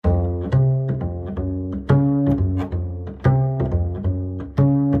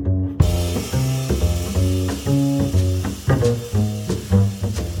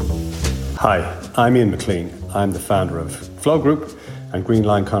Hi, I'm Ian McLean. I'm the founder of Flow Group and Green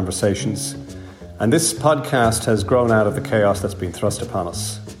Line Conversations. And this podcast has grown out of the chaos that's been thrust upon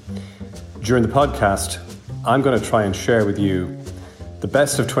us. During the podcast, I'm going to try and share with you the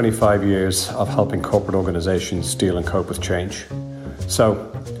best of 25 years of helping corporate organizations deal and cope with change.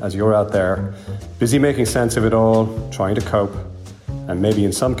 So, as you're out there, busy making sense of it all, trying to cope, and maybe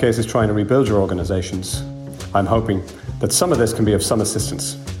in some cases trying to rebuild your organizations, I'm hoping that some of this can be of some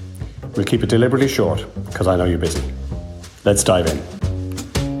assistance. We'll keep it deliberately short, because I know you're busy. Let's dive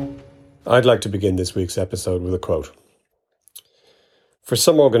in. I'd like to begin this week's episode with a quote. For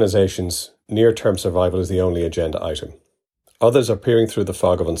some organizations, near-term survival is the only agenda item. Others are peering through the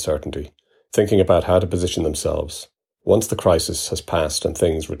fog of uncertainty, thinking about how to position themselves once the crisis has passed and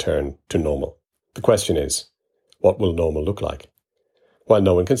things return to normal. The question is, what will normal look like? While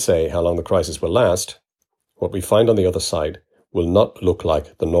no one can say how long the crisis will last, what we find on the other side will not look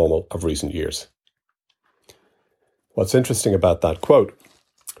like the normal of recent years. What's interesting about that quote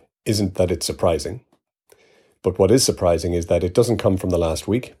isn't that it's surprising, but what is surprising is that it doesn't come from the last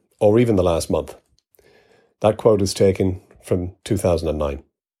week or even the last month. That quote is taken from 2009,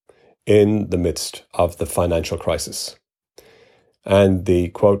 in the midst of the financial crisis. And the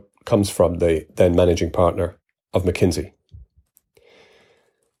quote comes from the then managing partner of McKinsey.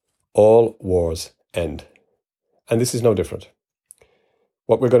 All wars end. And this is no different.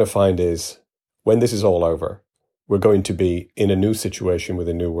 What we're going to find is, when this is all over, we're going to be in a new situation with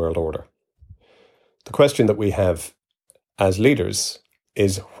a new world order. The question that we have as leaders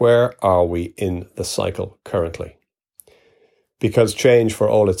is, where are we in the cycle currently? Because change, for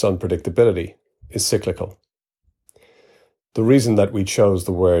all its unpredictability, is cyclical. The reason that we chose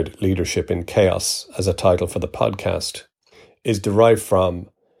the word leadership in chaos as a title for the podcast is derived from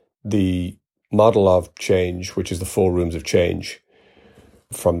the model of change, which is the 4 rooms of change,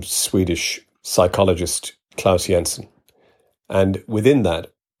 from Swedish psychologist Klaus Jensen. And within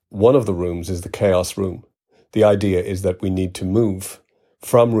that, one of the rooms is the chaos room. The idea is that we need to move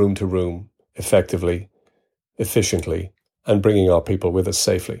from room to room effectively, efficiently, and bringing our people with us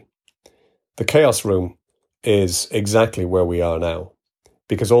safely. The chaos room is exactly where we are now,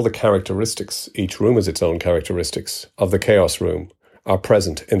 because all the characteristics, each room has its own characteristics, of the chaos room are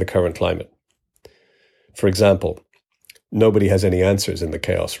present in the current climate. For example, nobody has any answers in the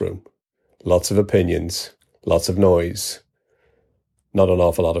chaos room. Lots of opinions, lots of noise, not an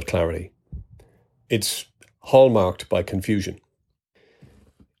awful lot of clarity. It's hallmarked by confusion.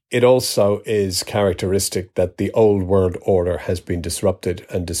 It also is characteristic that the old world order has been disrupted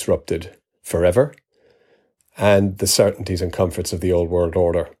and disrupted forever. And the certainties and comforts of the old world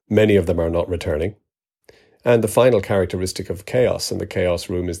order, many of them are not returning. And the final characteristic of chaos in the chaos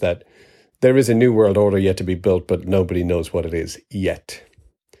room is that there is a new world order yet to be built, but nobody knows what it is yet.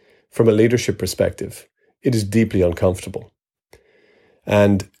 From a leadership perspective, it is deeply uncomfortable.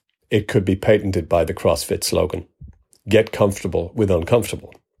 And it could be patented by the CrossFit slogan, get comfortable with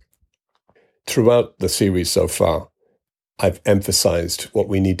uncomfortable. Throughout the series so far, I've emphasized what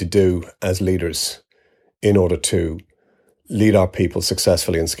we need to do as leaders in order to lead our people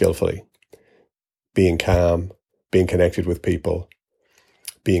successfully and skillfully. Being calm, being connected with people,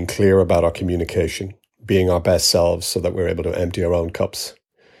 being clear about our communication, being our best selves so that we're able to empty our own cups.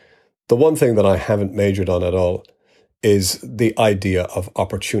 The one thing that I haven't majored on at all is the idea of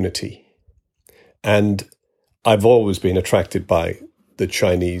opportunity. And I've always been attracted by the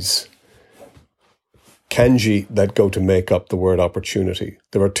Chinese kanji that go to make up the word opportunity.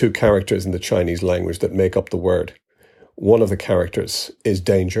 There are 2 characters in the Chinese language that make up the word. One of the characters is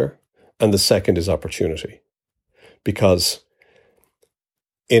danger, and the second is opportunity. Because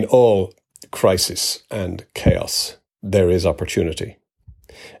in all crisis and chaos, there is opportunity.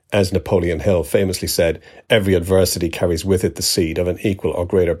 As Napoleon Hill famously said, every adversity carries with it the seed of an equal or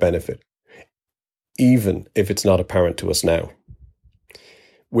greater benefit, even if it's not apparent to us now.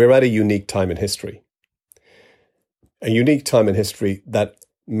 We're at a unique time in history. A unique time in history that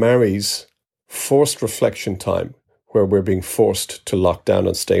marries forced reflection time, where we're being forced to lock down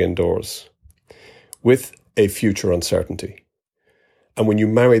and stay indoors, with a future uncertainty. And when you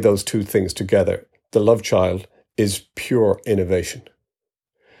marry those 2 things together, the love child is pure innovation.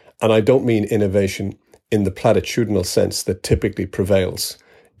 And I don't mean innovation in the platitudinal sense that typically prevails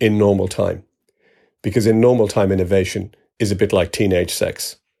in normal time. Because in normal time, innovation is a bit like teenage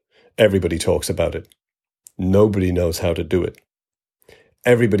sex. Everybody talks about it. Nobody knows how to do it.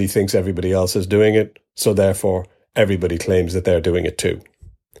 Everybody thinks everybody else is doing it, so therefore everybody claims that they're doing it too.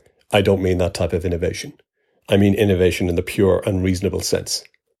 I don't mean that type of innovation. I mean innovation in the pure and reasonable sense.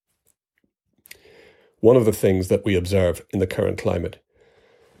 One of the things that we observe in the current climate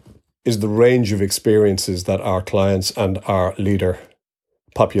is the range of experiences that our clients and our leader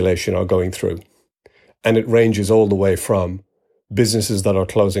population are going through. And it ranges all the way from businesses that are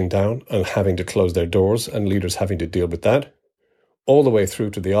closing down and having to close their doors and leaders having to deal with that, all the way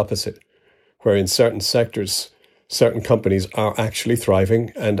through to the opposite, where in certain sectors, certain companies are actually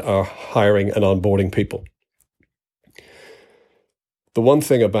thriving and are hiring and onboarding people. The one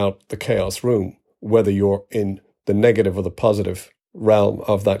thing about the chaos room, whether you're in the negative or the positive realm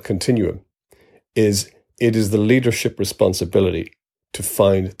of that continuum, is it is the leadership responsibility to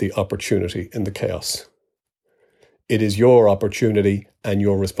find the opportunity in the chaos. It is your opportunity and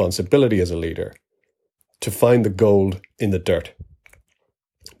your responsibility as a leader to find the gold in the dirt.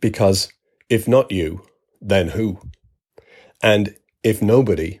 Because if not you, then who? And if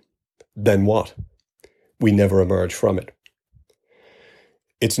nobody, then what? We never emerge from it.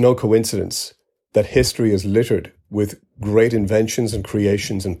 It's no coincidence that history is littered with great inventions and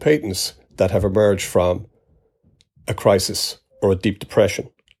creations and patents that have emerged from a crisis or a deep depression,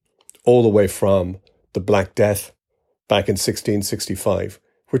 all the way from the Black Death back in 1665,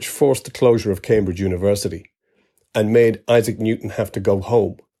 which forced the closure of Cambridge University and made Isaac Newton have to go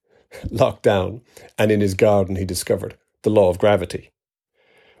home, locked down, and in his garden he discovered the law of gravity,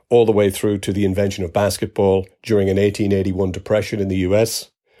 all the way through to the invention of basketball during an 1881 depression in the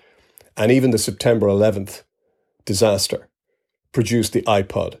US, and even the September 11th disaster produced the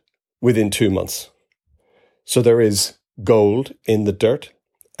iPod within 2 months. So there is gold in the dirt,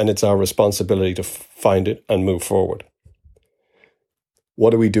 and it's our responsibility to find it and move forward.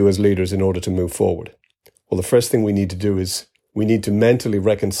 What do we do as leaders in order to move forward? Well, the first thing we need to do is we need to mentally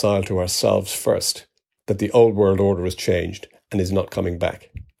reconcile to ourselves first that the old world order has changed and is not coming back.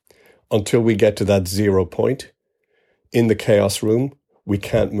 Until we get to that 0 point in the chaos room, we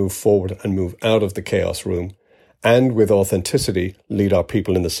can't move forward and move out of the chaos room and with authenticity lead our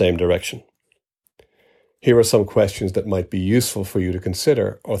people in the same direction. Here are some questions that might be useful for you to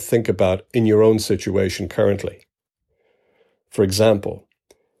consider or think about in your own situation currently. For example,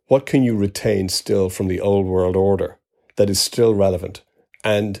 what can you retain still from the old world order that is still relevant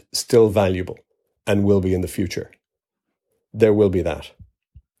and still valuable and will be in the future? There will be that.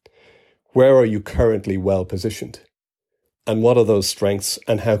 Where are you currently well positioned? And what are those strengths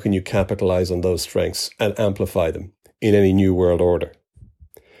and how can you capitalize on those strengths and amplify them in any new world order?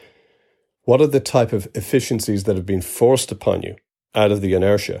 What are the type of efficiencies that have been forced upon you out of the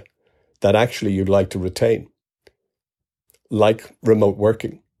inertia that actually you'd like to retain? Like remote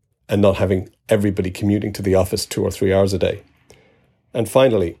working and not having everybody commuting to the office 2 or 3 hours a day. And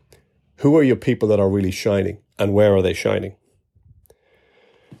finally, who are your people that are really shining and where are they shining?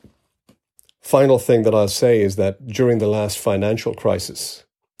 Final thing that I'll say is that during the last financial crisis,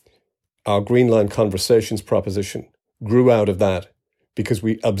 our Green Line Conversations proposition grew out of that because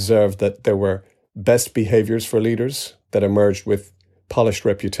we observed that there were best behaviors for leaders that emerged with polished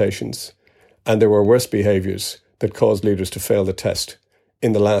reputations, and there were worse behaviors that caused leaders to fail the test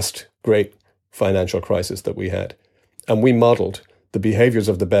in the last great financial crisis that we had. And we modeled the behaviors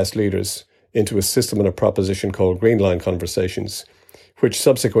of the best leaders into a system and a proposition called Green Line Conversations, which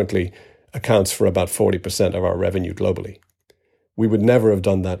subsequently accounts for about 40% of our revenue globally. We would never have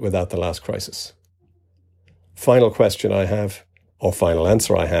done that without the last crisis. Final question I have, or final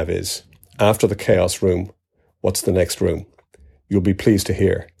answer I have is, after the chaos room, what's the next room? You'll be pleased to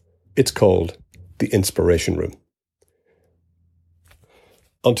hear. It's called the inspiration room.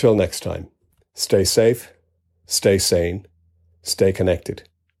 Until next time, stay safe, stay sane, stay connected.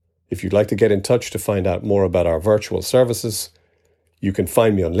 If you'd like to get in touch to find out more about our virtual services, you can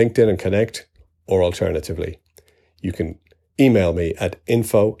find me on LinkedIn and connect, or alternatively, you can email me at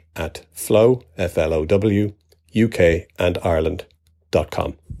info@flow, FLOW, UK and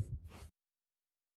Ireland.com.